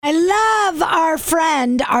our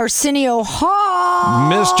friend Arsenio Hall.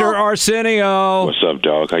 Mr. Arsenio. What's up,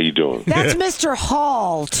 dog? How you doing? That's Mr.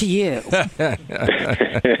 Hall to you.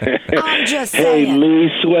 I'm just Hey, saying.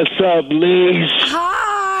 Lise. What's up, Lise?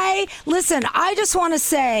 Hi. Listen, I just want to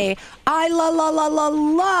say I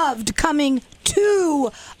loved coming to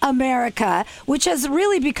America, which has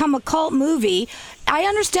really become a cult movie. I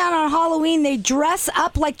understand on Halloween they dress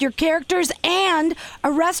up like your characters, and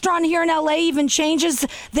a restaurant here in LA even changes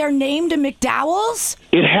their name to McDowell's.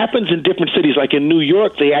 It happens in different cities. Like in New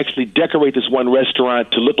York, they actually decorate this one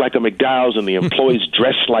restaurant to look like a McDowell's, and the employees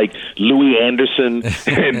dress like Louis Anderson,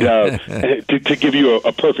 and to give you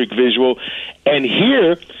a perfect visual. And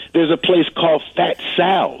here, there's a place called Fat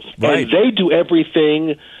Sal's, Right. and they do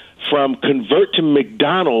everything from convert to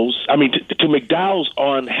McDonald's. I mean, to McDowell's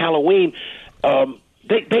on Halloween.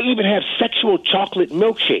 They even have sexual chocolate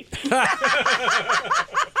milkshakes.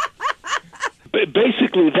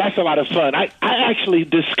 Basically, that's a lot of fun. I actually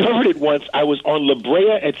discovered it once. I was on La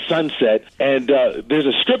Brea at sunset, and there's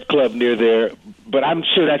a strip club near there, but I'm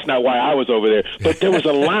sure that's not why I was over there. But there was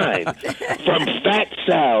a line from Fat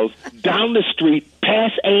Sal's down the street,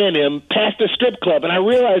 past A&M, past the strip club, and I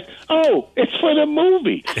realized, oh, it's for the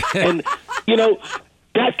movie. And, you know,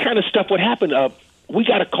 that kind of stuff would happen. We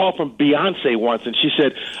got a call from Beyonce once, and she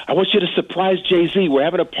said, I want you to surprise Jay-Z. We're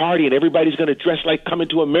having a party, and everybody's going to dress like Coming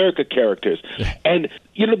to America characters. And,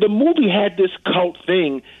 you know, the movie had this cult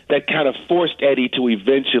thing that kind of forced Eddie to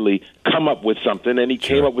eventually come up with something, and he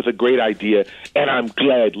came up with a great idea, and I'm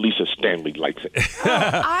glad Lisa Stanley likes it.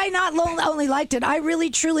 I not only liked it, I really,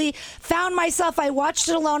 truly found myself, I watched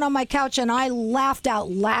it alone on my couch, and I laughed out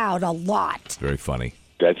loud a lot. Very funny.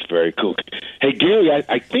 That's very cool. Hey, Gary,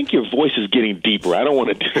 I think your voice is getting deeper. I don't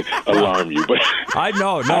want to alarm you, but I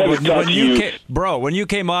know. I No, haven't talked to you. when you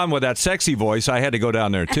came on with that sexy voice, I had to go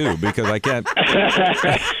down there too because I can't.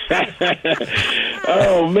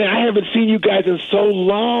 Oh, man, I haven't seen you guys in so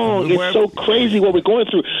long. It's so crazy what we're going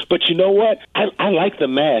through. But you know what? I like the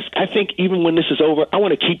mask. I think even when this is over, I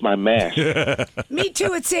want to keep my mask. Me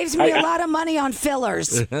too. It saves me a lot of money on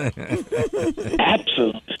fillers.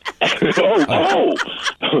 Absolutely. Oh,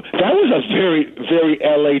 that was a very, very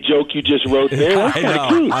LA joke you just wrote there. That's kinda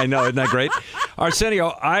cute. I know. Isn't that great?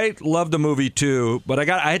 Arsenio, I love the movie too, but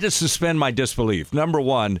I had to suspend my disbelief. Number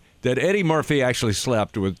one, that Eddie Murphy actually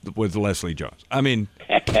slept with Leslie Jones. I mean,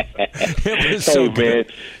 it was so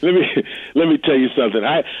good. Man, let me tell you something.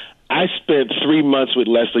 I spent 3 months with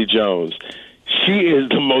Leslie Jones. She is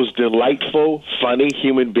the most delightful, funny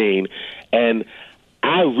human being, and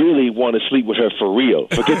I really want to sleep with her for real.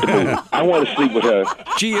 Forget the movie. I want to sleep with her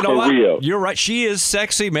for real. You're right. She is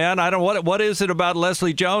sexy, man. I don't what is it about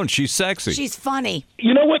Leslie Jones? She's sexy. She's funny.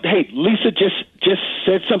 You know what? Hey, Lisa just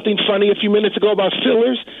said something funny a few minutes ago about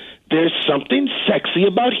fillers. There's something sexy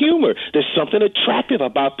about humor. There's something attractive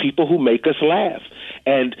about people who make us laugh.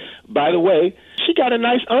 And by the way, she got a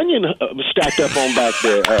nice onion stacked up on back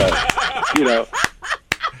there. You know.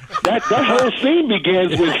 That whole scene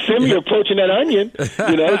begins with Simi approaching that onion,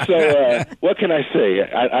 you know, so what can I say?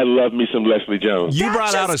 I love me some Leslie Jones. You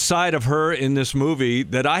brought out a side of her in this movie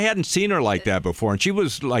that I hadn't seen her like that before, and she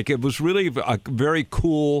was like, it was really a very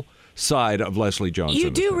cool side of Leslie Jones. You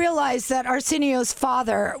do realize that Arsenio's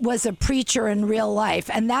father was a preacher in real life,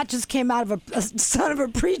 and that just came out of a son of a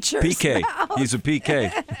preacher. PK. He's a PK.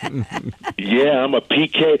 Yeah, I'm a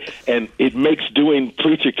PK, and it makes doing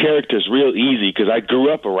preacher characters real easy because I grew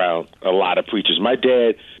up around a lot of preachers. My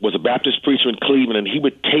dad was a Baptist preacher in Cleveland, and he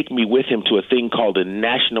would take me with him to a thing called the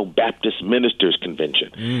National Baptist Ministers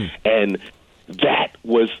Convention. And that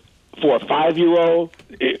was, for a 5-year-old,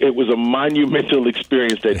 it was a monumental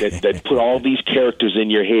experience that put all these characters in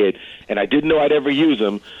your head. And I didn't know I'd ever use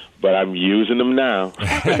them, but I'm using them now.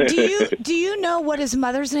 And do you know what his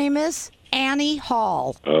mother's name is? Annie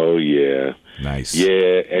Hall. Oh, yeah. Nice.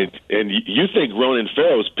 Yeah, and you think Ronan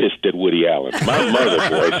Farrow's pissed at Woody Allen. My mother,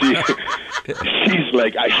 boy, she's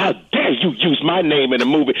like, how dare you use my name in a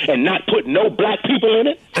movie and not put no black people in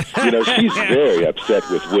it? You know, she's very upset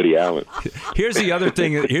with Woody Allen. Here's the other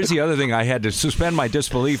thing I had to suspend my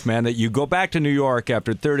disbelief, man, that you go back to New York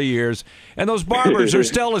after 30 years and those barbers are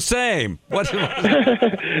still the same. What?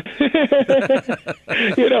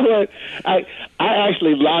 You know what? I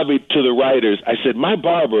actually lobbied to the writers. I said, my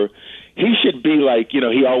barber, he should be like, he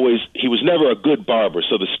was never a good barber.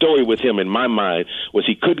 So the story with him in my mind was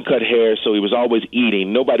he couldn't cut hair, so he was always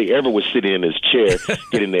eating. Nobody ever was sitting in his chair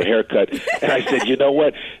getting their hair cut. And I said, you know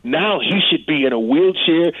what? Now he should be in a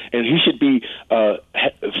wheelchair, and he should be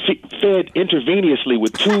fed intravenously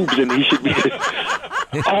with tubes, and he should be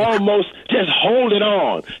almost just holding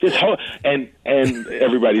on. And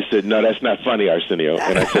everybody said, no, that's not funny, Arsenio.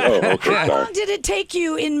 And I said, oh, okay, How sorry. long did it take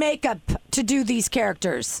you in makeup to do these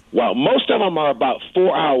characters? Well, most of them are about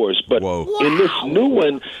 4 hours, but Whoa. in this new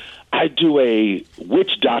one, I do a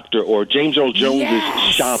witch doctor, or James Earl Jones'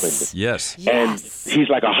 shaman. Yes. And he's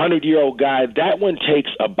like 100-year-old guy. That one takes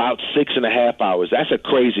about 6.5 hours. That's a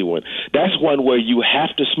crazy one. That's one where you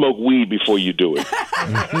have to smoke weed before you do it.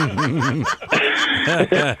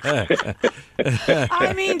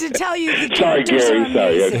 I mean, to tell you, the Sorry, characters are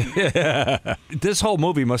Gary. amazing. Sorry. This whole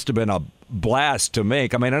movie must have been a blast to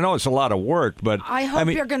make. I mean, I know it's a lot of work, but I hope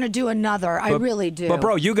you're going to do another. I really do. But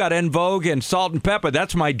bro, you got En Vogue and Salt and Pepper.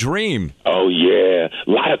 That's my dream. Oh, yeah. A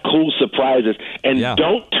lot of cool surprises. And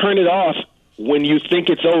don't turn it off when you think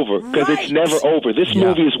it's over, because it's never over. This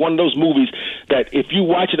movie is one of those movies that if you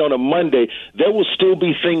watch it on a Monday, there will still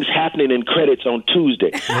be things happening in credits on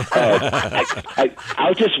Tuesday.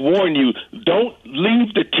 I'll just warn you, don't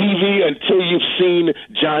leave the TV until you've seen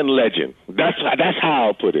John Legend. That's how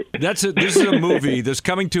I'll put it. This is a movie. This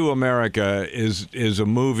Coming to America is a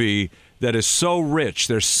movie that is so rich.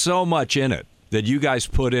 There's so much in it that you guys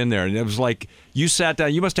put in there. And it was like, you sat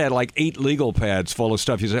down, you must have had like 8 legal pads full of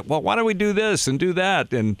stuff. You said, well, why don't we do this and do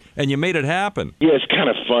that? And you made it happen. Yeah, it's kind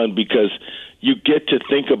of fun because you get to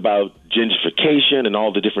think about gentrification and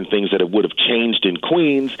all the different things that it would have changed in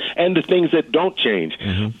Queens and the things that don't change.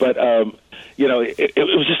 Mm-hmm. But, it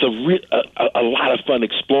was just a lot of fun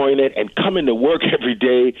exploring it and coming to work every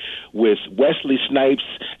day with Wesley Snipes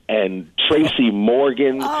and Tracy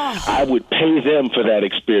Morgan. I would pay them for that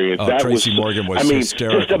experience. Tracy Morgan was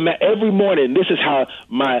hysterical. Every morning, this is how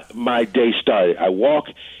my day started. I walk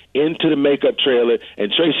into the makeup trailer,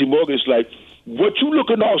 and Tracy Morgan's like, what you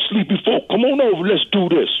looking all sleepy for? Come on over, let's do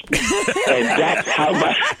this. And that's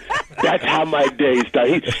how my day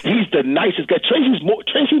started. He's the nicest guy.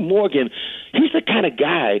 Tracy Morgan, he's the kind of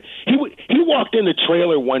guy. He walked in the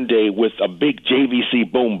trailer one day with a big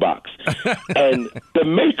JVC boombox, and the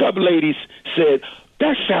makeup ladies said,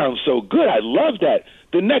 "That sounds so good. I love that."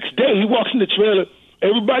 The next day, he walks in the trailer.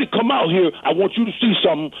 Everybody, come out here. I want you to see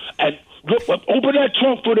something. And look, open that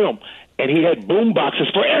trunk for them. And he had boom boxes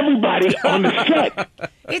for everybody on the set.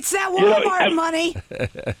 It's that Walmart money.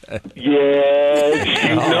 Yeah,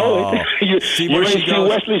 you know it. You ain't seen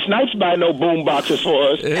Wesley Snipes buy no boom boxes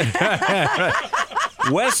for us.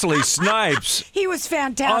 Wesley Snipes. He was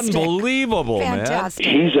fantastic. Unbelievable, fantastic.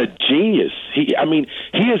 man. He's a genius. He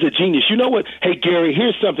is a genius. You know what? Hey, Gary,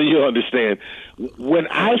 here's something you'll understand. When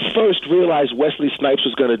I first realized Wesley Snipes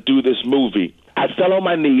was going to do this movie, I fell on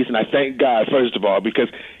my knees and I thanked God, first of all, because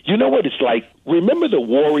you know what it's like? Remember the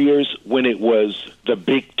Warriors when it was the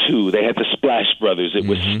big two? They had the Splash Brothers. It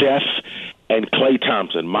was Steph and Klay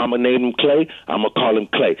Thompson. Mama named him Klay. I'm going to call him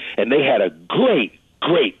Klay. And they had a great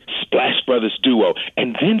Splash Brothers duo.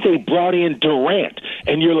 And then they brought in Durant.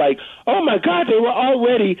 And you're like, oh, my God, they were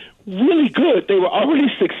already really good. They were already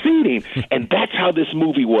succeeding. And that's how this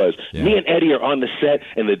movie was. Yeah. Me and Eddie are on the set,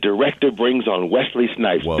 and the director brings on Wesley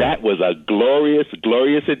Snipes. Whoa. That was a glorious,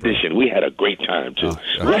 glorious addition. We had a great time, too.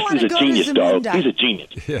 Wesley's a genius, dog. He's a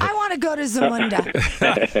genius. Yeah. I want to go to Zamunda.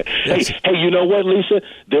 Hey, you know what, Lisa?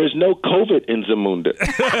 There's no COVID in Zamunda.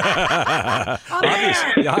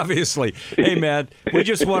 Obviously. Hey, man, we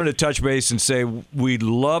just wanted to touch base and say we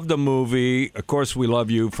love the movie. Of course, we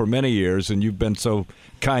love you for many years, and you've been so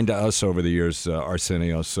kind to us over the years,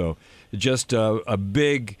 Arsenio. So just a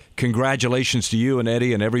big congratulations to you and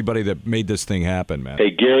Eddie and everybody that made this thing happen, man.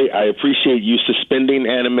 Hey, Gary, I appreciate you suspending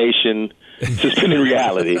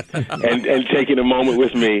reality, and taking a moment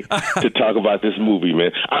with me to talk about this movie,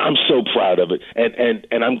 man. I'm so proud of it,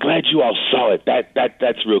 and I'm glad you all saw it.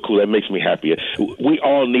 That's real cool. That makes me happy. We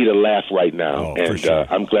all need a laugh right now, and sure.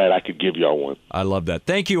 I'm glad I could give y'all one. I love that.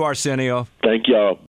 Thank you, Arsenio. Thank y'all.